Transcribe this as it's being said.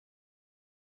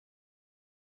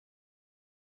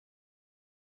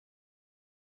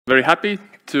Very happy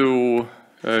to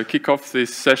kick off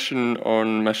this session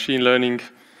on machine learning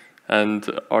and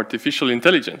artificial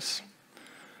intelligence.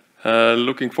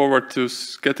 Looking forward to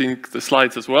getting the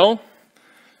slides as well.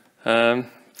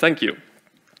 Thank you.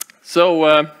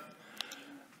 So,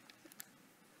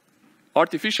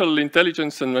 artificial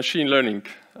intelligence and machine learning,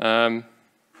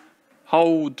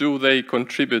 how do they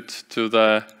contribute to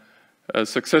the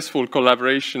successful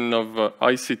collaboration of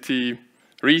ICT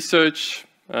research,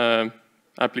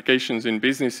 applications in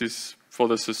businesses for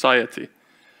the society?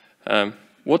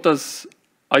 What does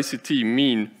ICT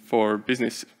mean for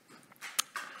business?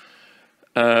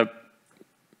 One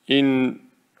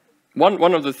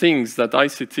of the things that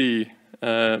ICT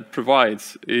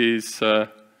provides is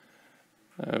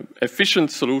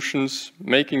efficient solutions,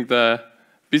 making the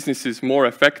businesses more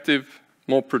effective,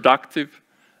 more productive,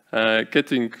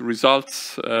 getting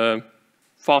results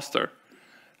faster,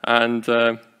 and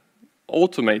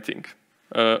automating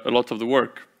a lot of the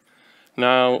work.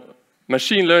 Now,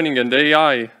 machine learning and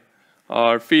AI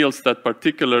are fields that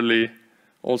particularly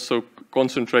also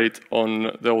concentrate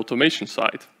on the automation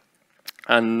side,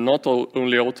 and not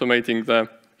only automating the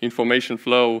information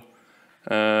flow,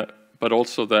 but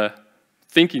also the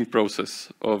thinking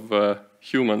process of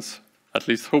humans, at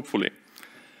least hopefully.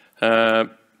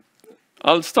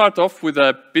 I'll start off with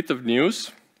a bit of news.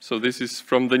 So this is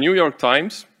from the New York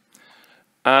Times,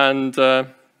 and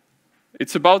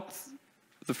it's about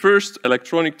the first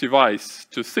electronic device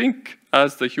to think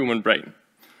as the human brain.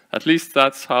 At least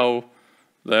that's how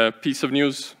the piece of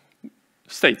news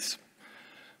states.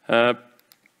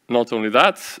 Not only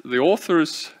that, the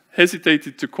authors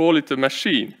hesitated to call it a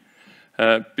machine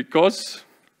because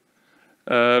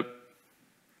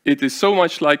it is so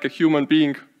much like a human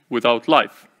being without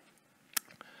life.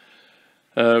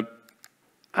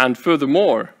 And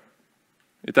furthermore,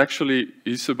 it actually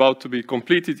is about to be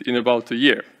completed in about a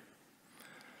year.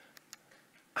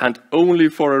 And only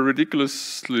for a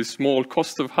ridiculously small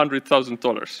cost of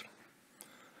 $100,000.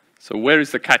 So where is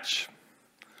the catch?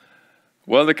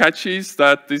 Well, the catch is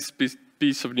that this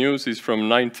piece of news is from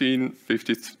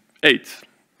 1958.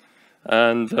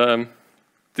 And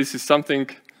this is something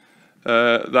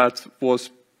that was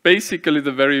basically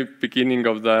the very beginning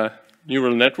of the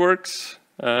neural networks,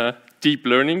 deep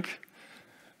learning,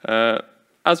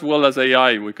 as well as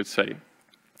AI, we could say.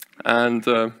 And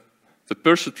the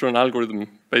perceptron algorithm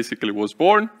basically was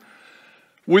born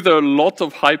with a lot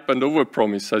of hype and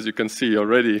overpromise, as you can see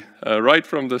already, right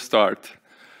from the start.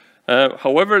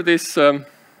 However, this, due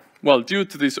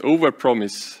to this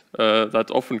overpromise that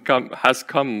often has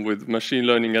come with machine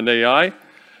learning and AI,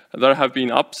 there have been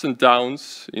ups and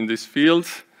downs in this field.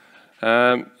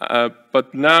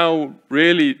 But now,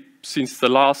 really, since the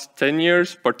last 10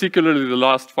 years, particularly the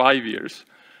last 5 years,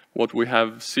 what we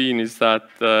have seen is that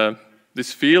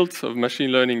this field of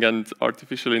machine learning and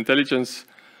artificial intelligence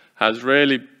has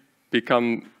really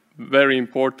become very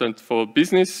important for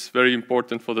business, very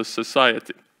important for the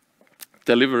society,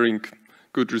 delivering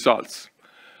good results.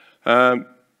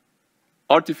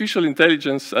 Artificial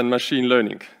intelligence and machine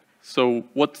learning. So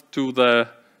what do the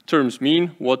terms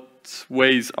mean? What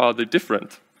ways are they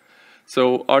different?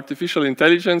 So artificial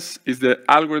intelligence is the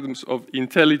algorithms of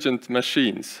intelligent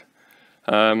machines.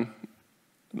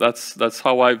 That's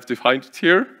how I've defined it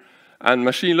here. And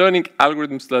machine learning,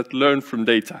 algorithms that learn from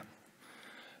data.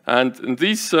 And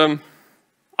these,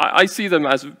 I see them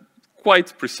as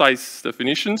quite precise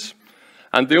definitions.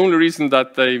 And the only reason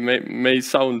that they may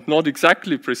sound not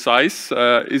exactly precise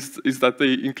is that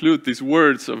they include these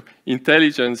words of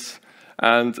intelligence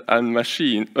and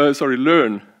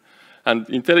learn. And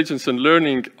intelligence and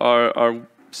learning are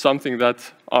something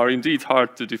that are indeed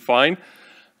hard to define.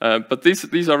 But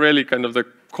these are really kind of the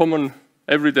common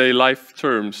everyday life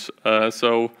terms.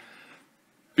 So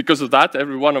because of that,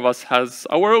 every one of us has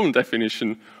our own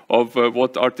definition of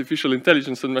what artificial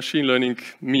intelligence and machine learning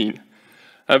mean.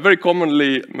 Very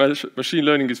commonly, machine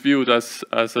learning is viewed as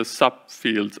a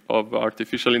subfield of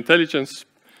artificial intelligence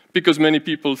because many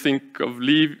people think of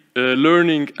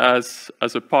learning as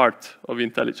a part of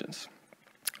intelligence.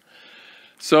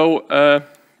 So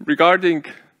regarding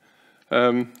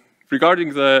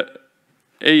the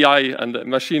AI and the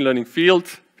machine learning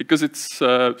field, because it's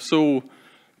so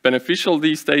beneficial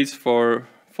these days for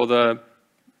the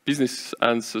business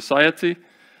and society,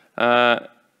 the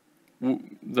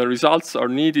results are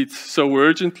needed so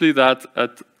urgently that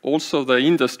also the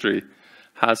industry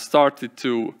has started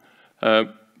to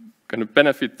kind of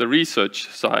benefit the research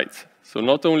side. So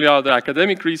not only are the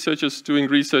academic researchers doing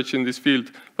research in this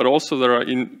field, but also there are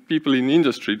people in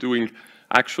industry doing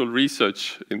actual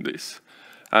research in this.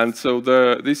 And so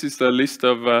this is the list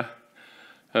of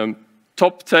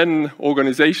top 10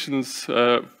 organizations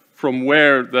from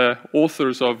where the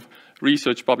authors of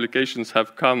research publications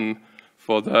have come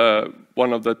for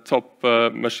one of the top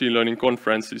machine learning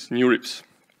conferences, NeurIPS.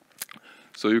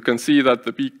 So you can see that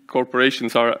the big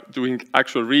corporations are doing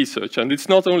actual research. And it's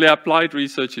not only applied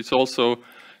research, it's also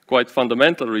quite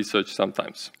fundamental research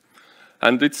sometimes.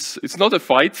 And it's not a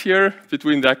fight here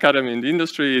between the academy and the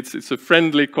industry, it's a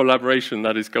friendly collaboration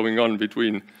that is going on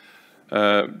between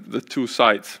the two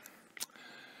sides.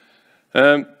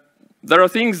 There are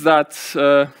things that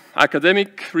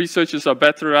academic researchers are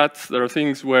better at, there are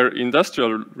things where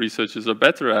industrial researchers are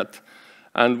better at.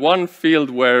 And one field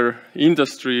where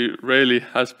industry really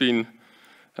has been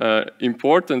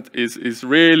important is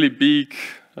really big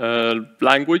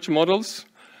language models.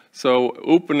 So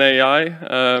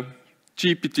OpenAI,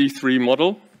 GPT-3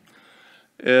 model,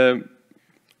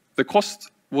 the cost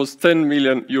was 10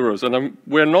 million euros. And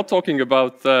we're not talking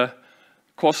about the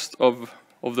cost of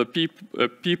the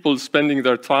people spending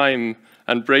their time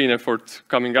and brain effort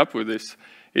coming up with this.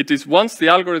 It is once the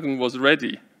algorithm was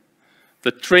ready,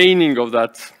 the training of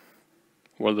that,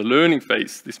 well, the learning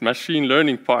phase, this machine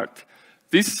learning part,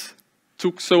 this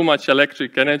took so much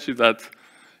electric energy that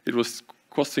it was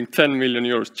costing 10 million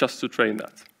euros just to train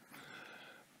that.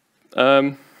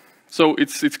 So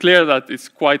it's clear that it's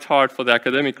quite hard for the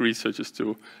academic researchers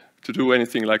to do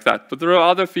anything like that. But there are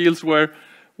other fields where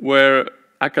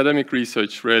academic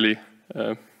research really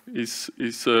is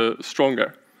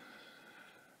stronger.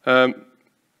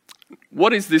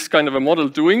 What is this kind of a model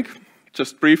doing?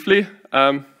 Just briefly,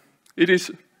 it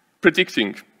is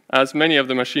predicting, as many of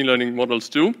the machine learning models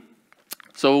do.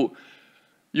 So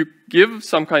you give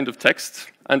some kind of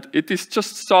text, and it is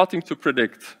just starting to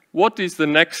predict what is the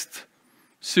next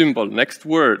symbol, next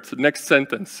word, next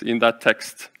sentence in that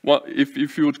text,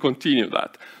 if you would continue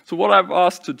that. So what I've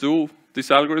asked to do, this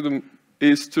algorithm,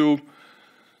 is to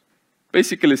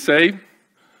basically say,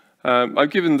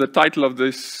 I've given the title of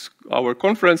our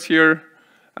conference here,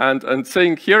 and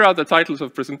saying, here are the titles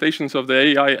of presentations of the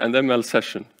AI and ML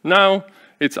session. Now,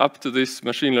 it's up to this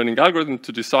machine learning algorithm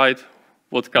to decide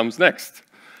what comes next.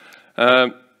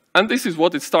 And this is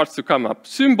what it starts to come up,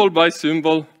 symbol by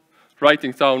symbol,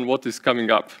 writing down what is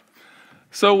coming up.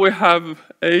 So we have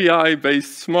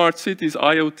AI-based smart cities,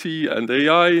 IoT and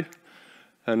AI,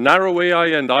 and narrow AI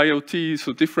and IoT,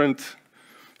 so different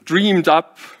dreamed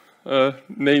up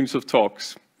names of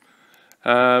talks.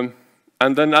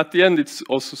 And then at the end, it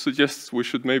also suggests we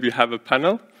should maybe have a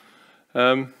panel.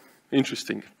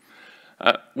 Interesting.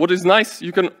 What is nice,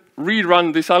 you can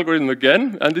rerun this algorithm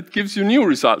again, and it gives you new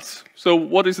results. So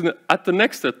what is at the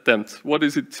next attempt? What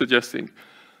is it suggesting?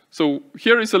 So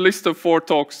here is a list of 4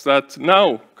 talks that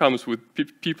now comes with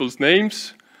people's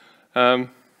names and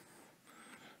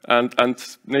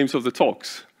names of the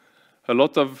talks. A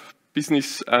lot of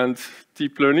business and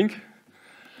deep learning.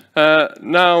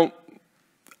 Now,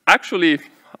 actually,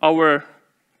 our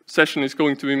session is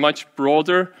going to be much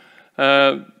broader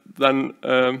than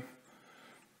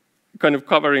kind of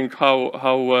covering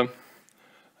how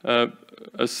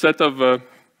a set of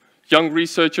young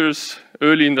researchers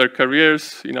early in their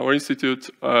careers in our institute,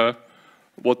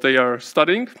 what they are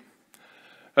studying.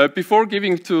 Before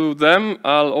giving to them,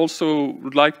 I'll also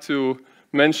would like to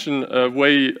mention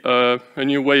a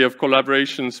new way of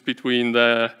collaborations between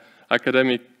the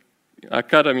academy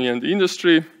and the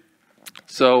industry.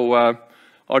 So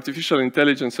Artificial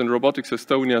Intelligence and Robotics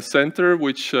Estonia Center,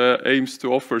 which aims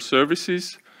to offer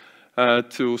services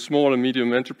to small and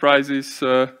medium enterprises.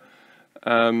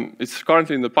 It's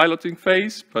currently in the piloting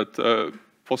phase, but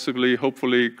possibly,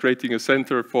 hopefully, creating a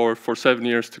center for 7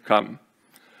 years to come,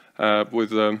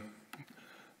 with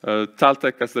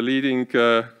TalTech as the leading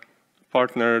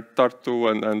partner, Tartu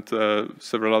and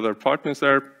several other partners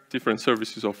there, different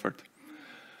services offered.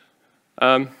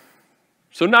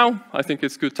 So now, I think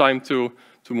it's a good time to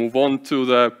move on to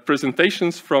the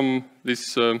presentations from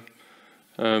these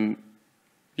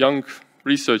young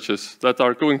researchers that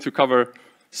are going to cover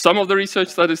some of the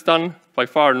research that is done, by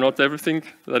far not everything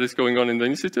that is going on in the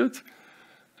institute.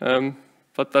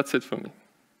 But that's it for me.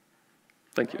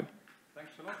 Thank you.